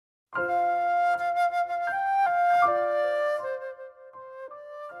The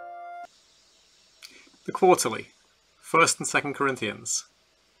Quarterly, 1st and 2nd Corinthians.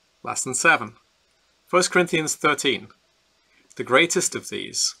 Lesson 7. 1 Corinthians 13. The greatest of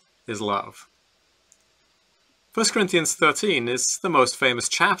these is love. 1 Corinthians 13 is the most famous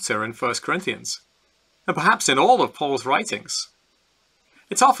chapter in 1 Corinthians, and perhaps in all of Paul's writings.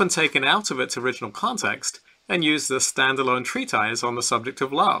 It's often taken out of its original context and used as a standalone treatise on the subject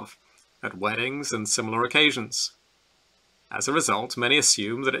of love, at weddings and similar occasions. As a result, many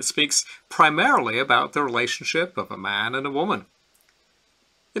assume that it speaks primarily about the relationship of a man and a woman.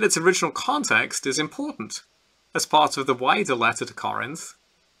 Yet its original context is important, as part of the wider letter to Corinth,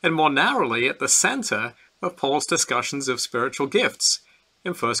 and more narrowly at the center of Paul's discussions of spiritual gifts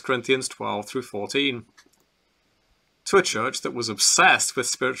in 1 Corinthians 12 through 14. To a church that was obsessed with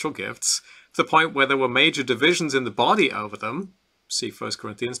spiritual gifts, to the point where there were major divisions in the body over them, see 1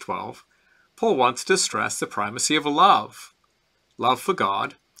 Corinthians 12, Paul wanted to stress the primacy of love for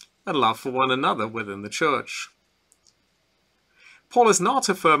God, and love for one another within the church. Paul is not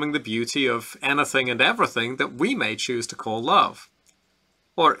affirming the beauty of anything and everything that we may choose to call love,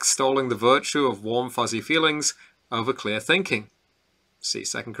 or extolling the virtue of warm fuzzy feelings over clear thinking, see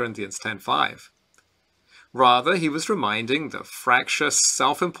 2 Corinthians 10:5. Rather, he was reminding the fractious,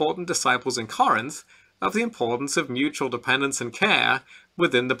 self-important disciples in Corinth of the importance of mutual dependence and care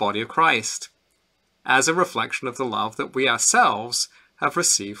within the body of Christ, as a reflection of the love that we ourselves have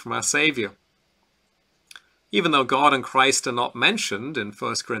received from our Savior. Even though God and Christ are not mentioned in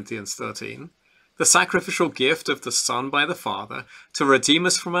 1 Corinthians 13, the sacrificial gift of the Son by the Father to redeem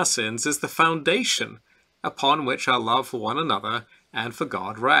us from our sins is the foundation upon which our love for one another and for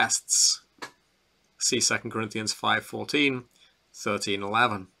God rests. See 2 Corinthians 5:14,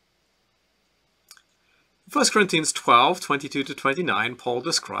 13:11. In 1 Corinthians 12:22-29, Paul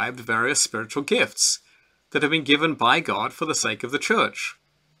described various spiritual gifts that have been given by God for the sake of the church: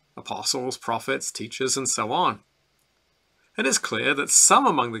 apostles, prophets, teachers, and so on. It is clear that some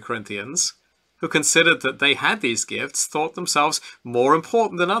among the Corinthians who considered that they had these gifts thought themselves more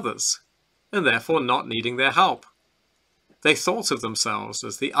important than others, and therefore not needing their help. They thought of themselves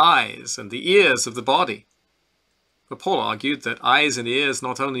as the eyes and the ears of the body. But Paul argued that eyes and ears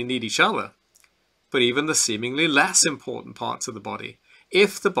not only need each other, but even the seemingly less important parts of the body,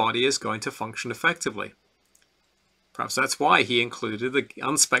 if the body is going to function effectively. Perhaps that's why he included the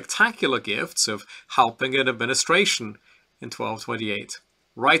unspectacular gifts of helping and administration in 12:28,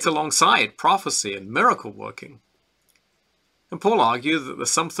 right alongside prophecy and miracle working. And Paul argued that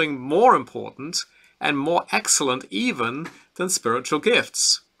there's something more important and more excellent even than spiritual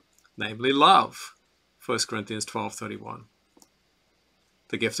gifts, namely love, 1 Corinthians 12:31.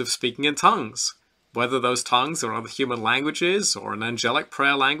 The gift of speaking in tongues, whether those tongues are other human languages or an angelic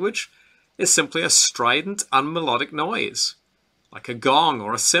prayer language, is simply a strident, unmelodic noise, like a gong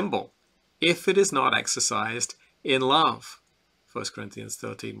or a cymbal, if it is not exercised in love, 1 Corinthians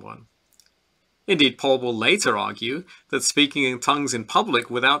 13:1. Indeed, Paul will later argue that speaking in tongues in public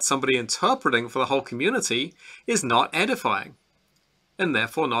without somebody interpreting for the whole community is not edifying, and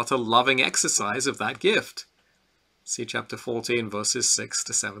therefore not a loving exercise of that gift. See chapter 14, verses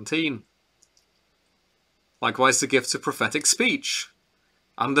 6-17. Likewise, the gifts of prophetic speech,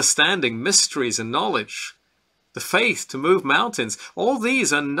 understanding mysteries and knowledge, the faith to move mountains, all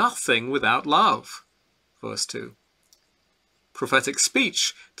these are nothing without love. Verse 2. Prophetic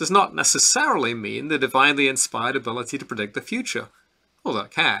speech does not necessarily mean the divinely inspired ability to predict the future, although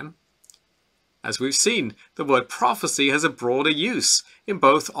it can. As we've seen, the word prophecy has a broader use in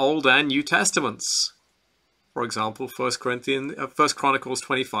both Old and New Testaments. For example, 1 Chronicles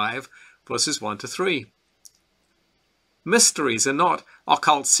 25, verses 1-3. Mysteries are not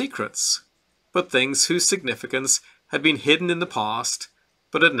occult secrets, but things whose significance had been hidden in the past,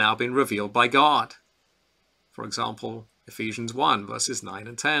 but had now been revealed by God. For example, Ephesians 1, verses 9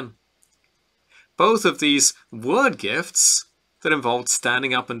 and 10. Both of these word gifts that involved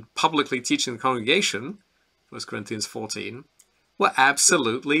standing up and publicly teaching the congregation, 1 Corinthians 14, were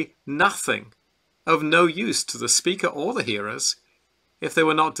absolutely nothing, of no use to the speaker or the hearers, if they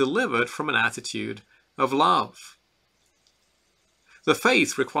were not delivered from an attitude of love. The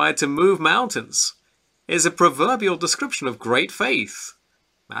faith required to move mountains is a proverbial description of great faith,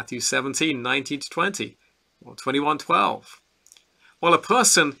 Matthew 17, 19-20, or 21:12. While a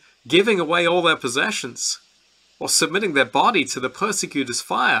person giving away all their possessions or submitting their body to the persecutor's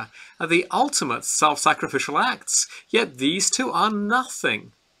fire are the ultimate self-sacrificial acts, yet these two are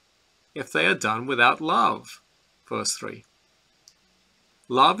nothing if they are done without love. Verse 3.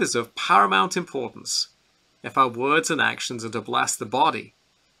 Love is of paramount importance if our words and actions are to bless the body,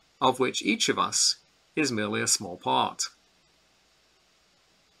 of which each of us is merely a small part.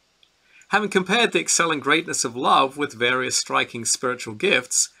 Having compared the excelling greatness of love with various striking spiritual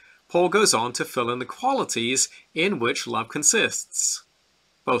gifts, Paul goes on to fill in the qualities in which love consists.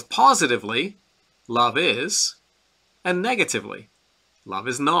 Both positively, love is, and negatively, love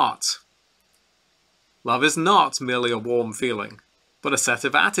is not. Love is not merely a warm feeling, but a set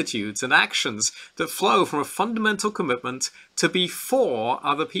of attitudes and actions that flow from a fundamental commitment to be for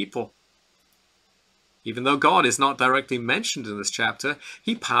other people. Even though God is not directly mentioned in this chapter,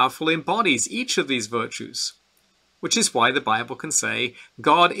 he powerfully embodies each of these virtues, which is why the Bible can say,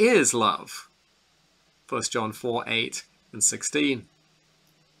 God is love. 1 John 4:8 and 16.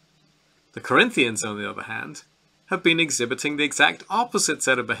 The Corinthians, on the other hand, have been exhibiting the exact opposite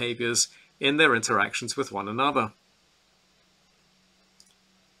set of behaviors in their interactions with one another.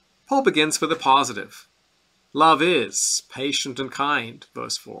 Paul begins with a positive. Love is patient and kind,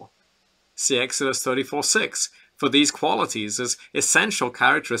 verse 4. See Exodus 34:6 for these qualities as essential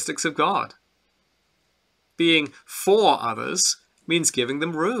characteristics of God. Being for others means giving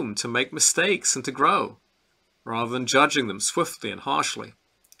them room to make mistakes and to grow, rather than judging them swiftly and harshly.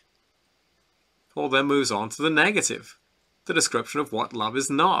 Paul then moves on to the negative, the description of what love is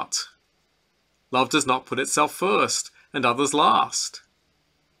not. Love does not put itself first and others last.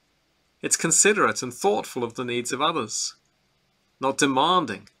 It's considerate and thoughtful of the needs of others, not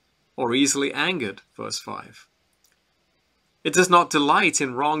demanding or easily angered, verse 5. It does not delight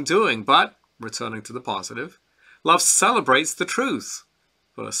in wrongdoing, but, returning to the positive, love celebrates the truth,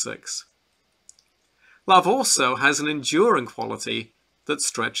 verse 6. Love also has an enduring quality that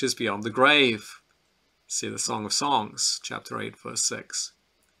stretches beyond the grave. See the Song of Songs, chapter 8, verse 6.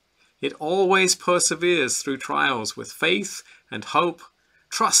 It always perseveres through trials with faith and hope,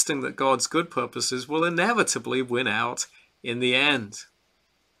 trusting that God's good purposes will inevitably win out in the end.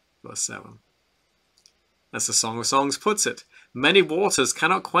 Verse 7. As the Song of Songs puts it, many waters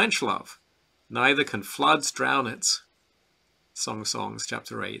cannot quench love, neither can floods drown it. Song of Songs,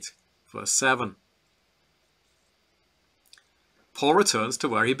 chapter 8, verse 7. Paul returns to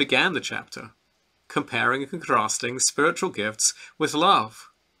where he began the chapter, comparing and contrasting spiritual gifts with love.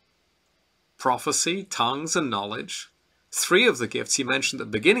 Prophecy, tongues, and knowledge, three of the gifts he mentioned at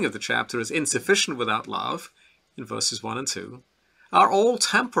the beginning of the chapter as insufficient without love, in verses 1 and 2, are all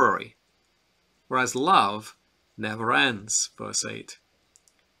temporary, whereas love never ends, verse 8.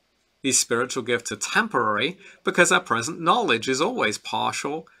 These spiritual gifts are temporary because our present knowledge is always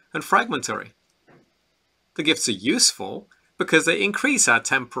partial and fragmentary. The gifts are useful because they increase our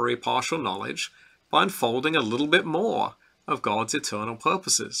temporary partial knowledge by unfolding a little bit more of God's eternal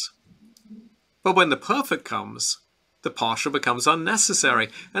purposes. But when the perfect comes, the partial becomes unnecessary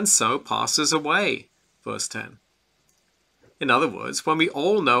and so passes away, verse 10. In other words, when we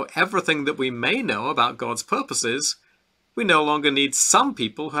all know everything that we may know about God's purposes, we no longer need some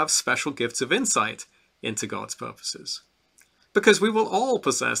people who have special gifts of insight into God's purposes, because we will all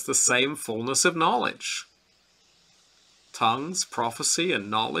possess the same fullness of knowledge. Tongues, prophecy, and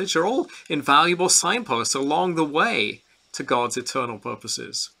knowledge are all invaluable signposts along the way to God's eternal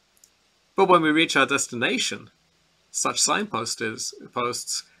purposes. But when we reach our destination, such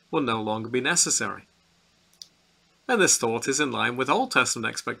signposts will no longer be necessary. And this thought is in line with Old Testament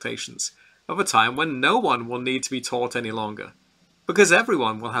expectations of a time when no one will need to be taught any longer, because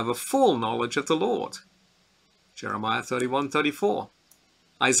everyone will have a full knowledge of the Lord. Jeremiah 31:34,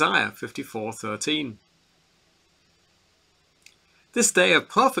 Isaiah 54:13. This day of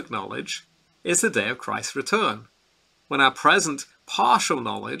perfect knowledge is the day of Christ's return, when our present partial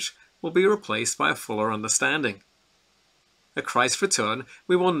knowledge will be replaced by a fuller understanding. At Christ's return,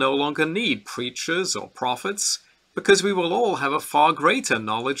 we will no longer need preachers or prophets, because we will all have a far greater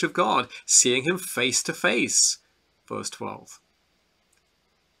knowledge of God, seeing him face to face. Verse 12.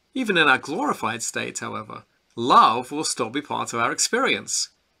 Even in our glorified state, however, love will still be part of our experience.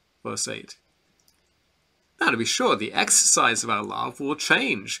 Verse 8. Now, to be sure, the exercise of our love will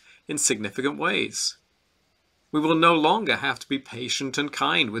change in significant ways. We will no longer have to be patient and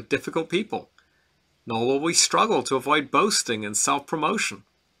kind with difficult people, nor will we struggle to avoid boasting and self-promotion.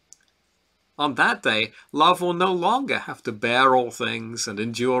 On that day, love will no longer have to bear all things and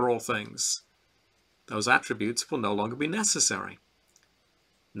endure all things. Those attributes will no longer be necessary.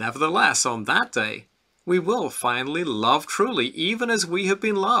 Nevertheless, on that day, we will finally love truly, even as we have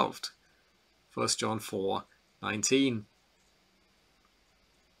been loved. 1 John 4:19.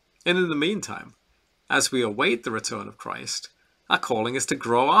 And in the meantime, as we await the return of Christ, our calling is to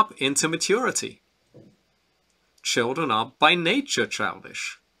grow up into maturity. Children are by nature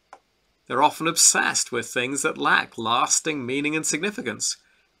childish. They're often obsessed with things that lack lasting meaning and significance,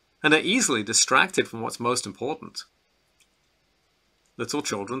 and are easily distracted from what's most important. Little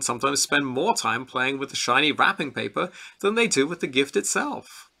children sometimes spend more time playing with the shiny wrapping paper than they do with the gift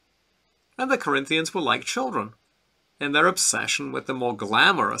itself. And the Corinthians were like children in their obsession with the more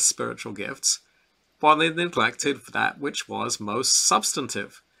glamorous spiritual gifts, while they neglected that which was most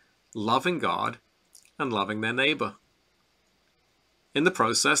substantive, loving God and loving their neighbor. In the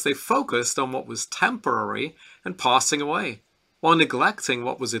process, they focused on what was temporary and passing away, while neglecting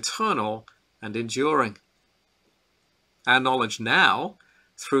what was eternal and enduring. Our knowledge now,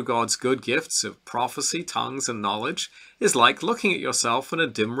 through God's good gifts of prophecy, tongues, and knowledge, is like looking at yourself in a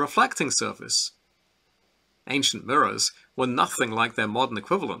dim reflecting surface. Ancient mirrors were nothing like their modern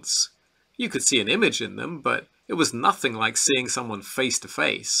equivalents. You could see an image in them, but it was nothing like seeing someone face to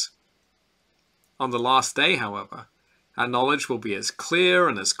face. On the last day, however, our knowledge will be as clear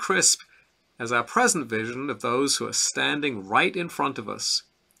and as crisp as our present vision of those who are standing right in front of us.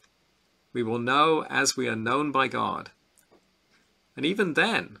 We will know as we are known by God. And even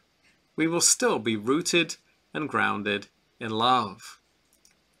then, we will still be rooted and grounded in love.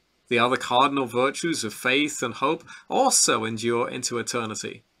 The other cardinal virtues of faith and hope also endure into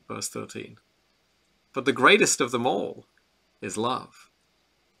eternity, verse 13. But the greatest of them all is love.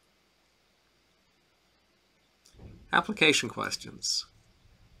 Application questions.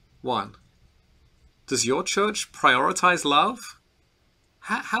 1. Does your church prioritize love?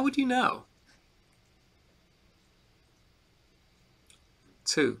 How would you know?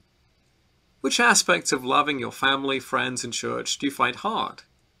 2. Which aspects of loving your family, friends, and church do you find hard?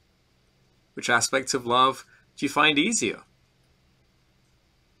 Which aspects of love do you find easier?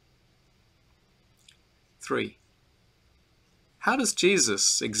 3. How does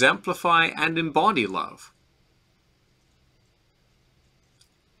Jesus exemplify and embody love?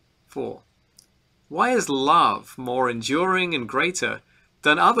 4. Why is love more enduring and greater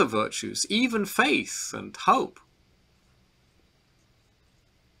than other virtues, even faith and hope?